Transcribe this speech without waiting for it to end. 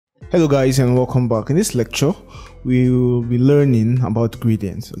Hello guys and welcome back. In this lecture we will be learning about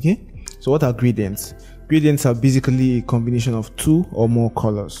gradients. Okay, so what are gradients? Gradients are basically a combination of two or more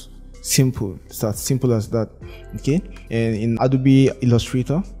colors. Simple, it's as simple as that. Okay, and in Adobe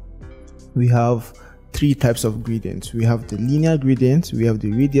Illustrator we have three types of gradients. We have the linear gradient, we have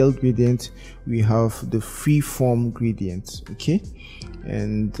the radial gradient, we have the free-form gradient. Okay,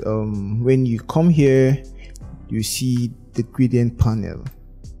 and when you come here you see the gradient panel.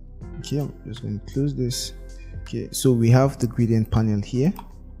 Okay, I'm just going to close this. Okay, so we have the gradient panel here,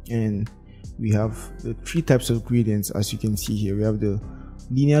 and we have the three types of gradients. As you can see here, we have the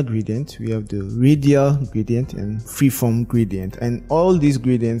linear gradient, we have the radial gradient, and freeform gradient. And all these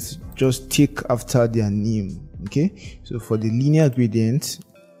gradients just take after their name. Okay, so for the linear gradient,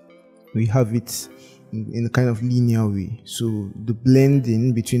 we have it in a kind of linear way, so the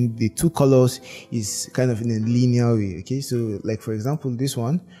blending between the two colors is kind of in a linear way. Okay, so like for example this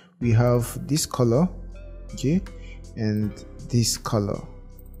one, we have this color, okay, and this color.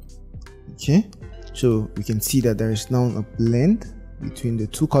 Okay, so we can see that there is now a blend between the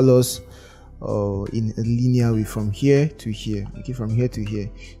two colors in a linear way from here to here. Okay, from here to here.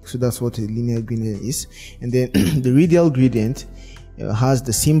 So that's what a linear gradient is. And then the radial gradient has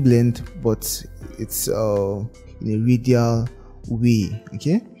the same blend, but it's in a radial way.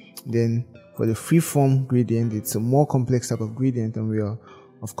 Okay, then for the freeform gradient, it's a more complex type of gradient, and we are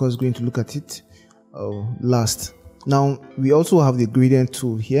of course going to look at it last. Now we also have the gradient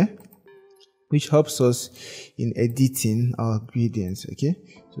tool here, which helps us in editing our gradients. Okay,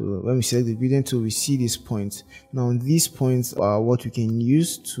 so when we select the gradient tool, we see these points. Now these points are what we can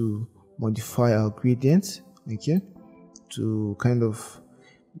use to modify our gradients. Okay, to kind of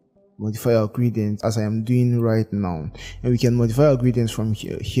modify our gradients as I am doing right now. And we can modify our gradients from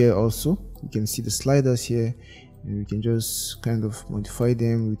here also. You can see the sliders here, and we can just kind of modify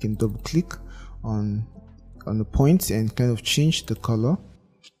them. We can double click on the points and kind of change the color.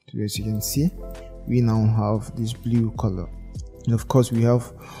 So as you can see, we now have this blue color. And of course we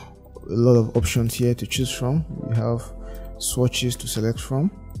have a lot of options here to choose from. We have swatches to select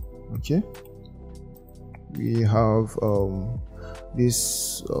from. Okay, we have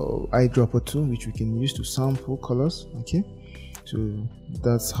this eyedropper tool, which we can use to sample colors. Okay, so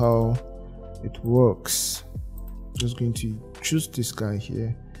that's how it works. Just going to choose this guy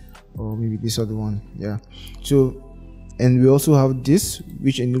here, or maybe this other one. Yeah, so, and we also have this,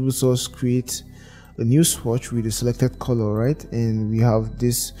 which enables us create a new swatch with the selected color, right? And we have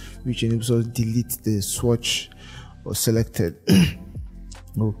this, which enables us delete the swatch or selected.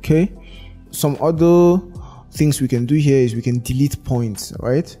 Okay, some other things we can do here is we can delete points.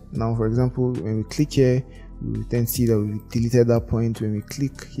 Right now, for example, when we click here, we then see that we've deleted that point. When we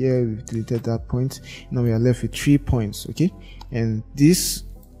click here, we've deleted that point. Now we are left with 3 points. Okay, and these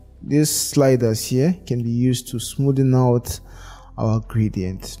sliders here can be used to smoothen out our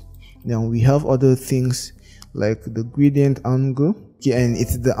gradient. Now we have other things like the gradient angle. Okay, and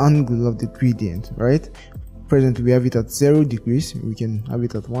it's the angle of the gradient, right? Presently we have it at 0 degrees. We can have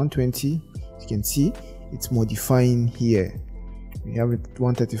it at 120. You can see it's modifying here. We have it at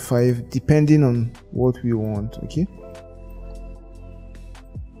 135, depending on what we want. Okay,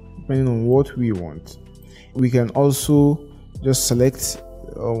 depending on what we want. We can also just select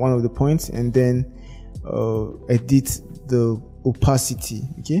one of the points and then edit the opacity.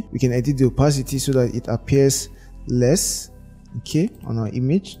 Okay, we can edit the opacity so that it appears less, okay, on our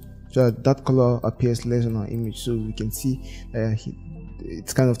image, so that color appears less on our image, so we can see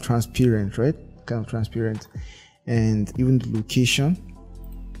it's kind of transparent, right? Kind of transparent. And even the location,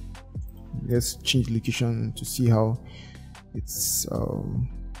 let's change the location to see how it's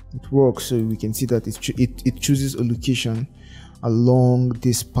it works. So we can see that it chooses a location along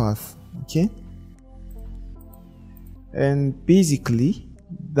this path. Okay, and basically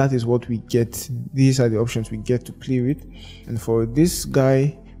that is what we get. These are the options we get to play with. And for this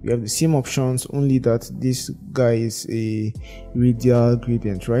guy we have the same options, only that this guy is a radial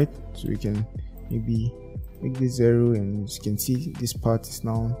gradient, right? So we can maybe make this 0, and as you can see this part is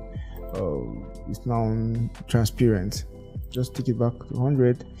now transparent. Just take it back to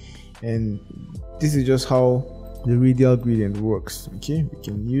 100, and this is just how the radial gradient works. Okay, we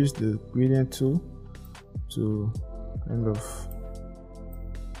can use the gradient tool to kind of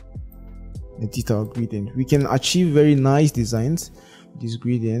edit our gradient. We can achieve very nice designs with these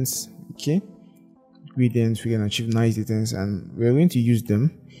gradients. Okay, gradients, we can achieve nice designs, and we're going to use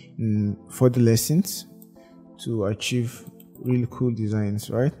them in further lessons to achieve really cool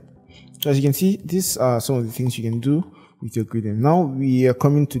designs, right? So as you can see, these are some of the things you can do with your gradient. Now we are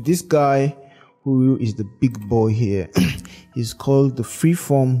coming to this guy who is the big boy here, is called the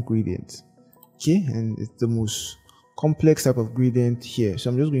freeform gradient. Okay, and it's the most complex type of gradient here. So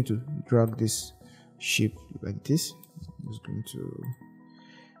I'm just going to drag this shape like this. I'm just going to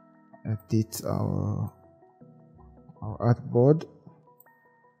edit our artboard.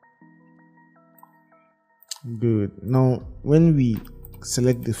 Good. Now when we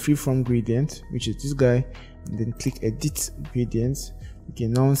select the freeform gradient, which is this guy, and then click edit gradients, we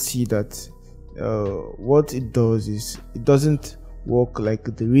can now see that what it does is it doesn't work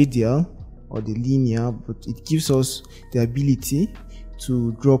like the radial or the linear, but it gives us the ability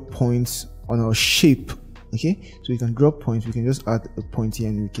to draw points on our shape. Okay, so we can draw points. We can just add a point here,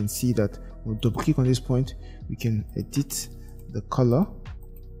 and we can see that we'll double click on this point, we can edit the color.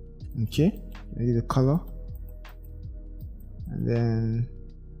 Okay, edit the color, and then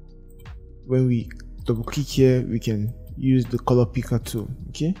when we double click here, we can use the color picker tool.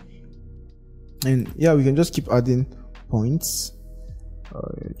 Okay, and yeah, we can just keep adding points.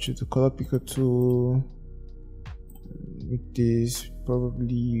 Choose the color picker tool, make this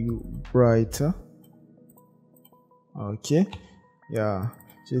probably brighter. Okay, yeah,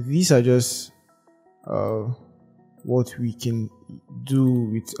 so these are just what we can do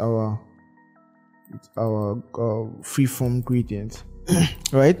with our freeform gradient.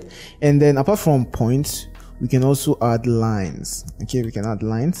 Right, and then apart from points, we can also add lines. Okay, we can add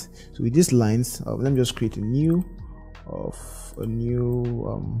lines. So with these lines, let me just create a new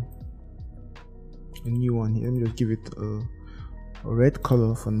one here. Let me just give it a red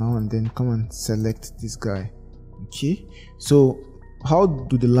color for now, and then come and select this guy. Okay, so how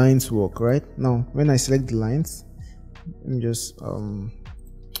do the lines work? Right now, when I select the lines, let me just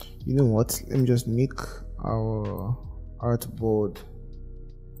you know what, let me just make our artboard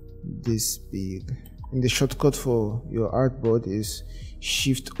this big, and the shortcut for your artboard is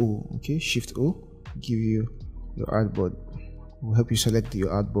Shift O. Okay, Shift O give you your artboard, will help you select your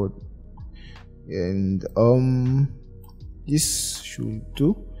artboard, and this should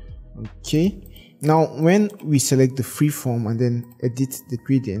do. Okay, now when we select the freeform and then edit the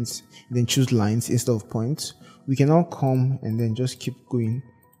gradients, then choose lines instead of points, we can now come and then just keep going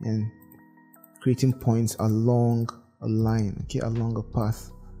and creating points along a line. Okay, along a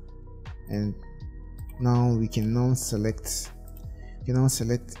path. And now we can now select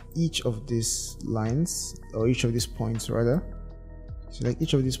each of these lines, or each of these points rather. Select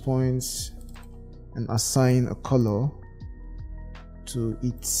each of these points and assign a color to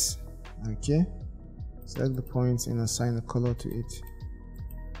it. Okay, select the points and assign a color to it.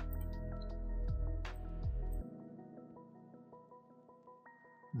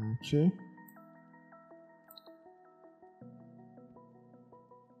 Okay,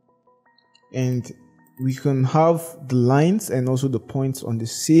 and we can have the lines and also the points on the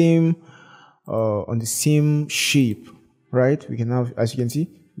same shape, right? We can have, as you can see,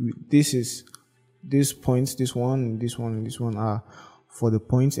 these points, this one, this one, and this one are for the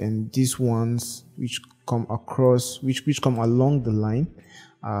points, and these ones which come across, which come along the line,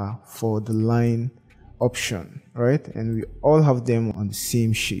 are for the line option, right? And we all have them on the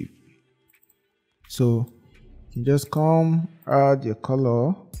same shape. So you just come add your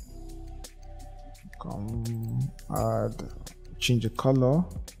color, change the color.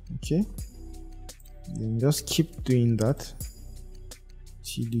 Okay, then just keep doing that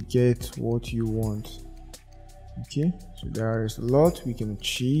till you get what you want. Okay, so there is a lot we can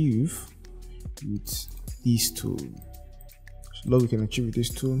achieve with these tools.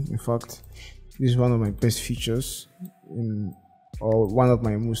 In fact, this is one of my best features or one of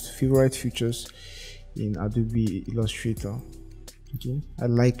my most favorite features in Adobe Illustrator. Okay, I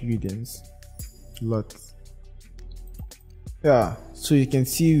like gradients a lot. Yeah, so you can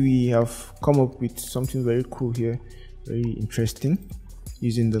see we have come up with something very cool here, very interesting,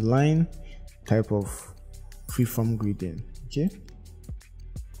 using the line type of freeform gradient. Okay,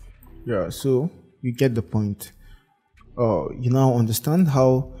 yeah, so you get the point. You now understand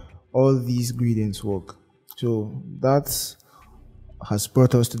how all these gradients work. So that has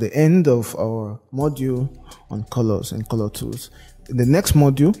brought us to the end of our module on colors and color tools. In the next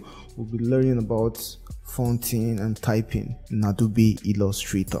module, we'll be learning about fonting and typing in Adobe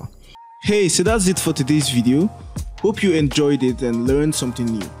Illustrator. Hey, so that's it for today's video. Hope you enjoyed it and learned something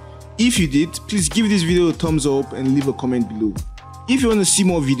new. If you did, please give this video a thumbs up and leave a comment below. If you want to see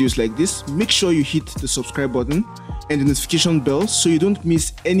more videos like this, make sure you hit the subscribe button and the notification bell so you don't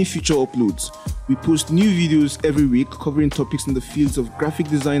miss any future uploads. We post new videos every week covering topics in the fields of graphic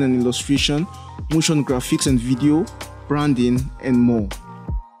design and illustration, motion graphics and video, branding, and more.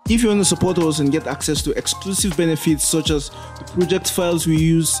 If you want to support us and get access to exclusive benefits such as the project files we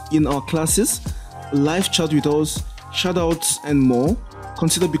use in our classes, live chat with us, shoutouts and more,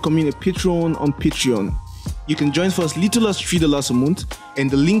 consider becoming a patron on Patreon. You can join for as little as $3 a month, and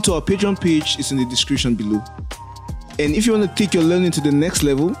the link to our Patreon page is in the description below. And if you want to take your learning to the next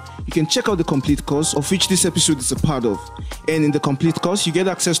level, you can check out the complete course, of which this episode is a part of. And in the complete course, you get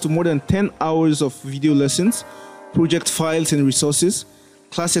access to more than 10 hours of video lessons, project files and resources,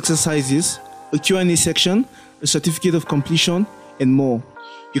 class exercises, a Q&A section, a certificate of completion, and more.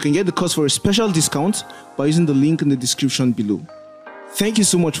 You can get the course for a special discount by using the link in the description below. Thank you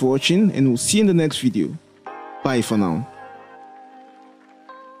so much for watching, and we'll see you in the next video. Bye for now.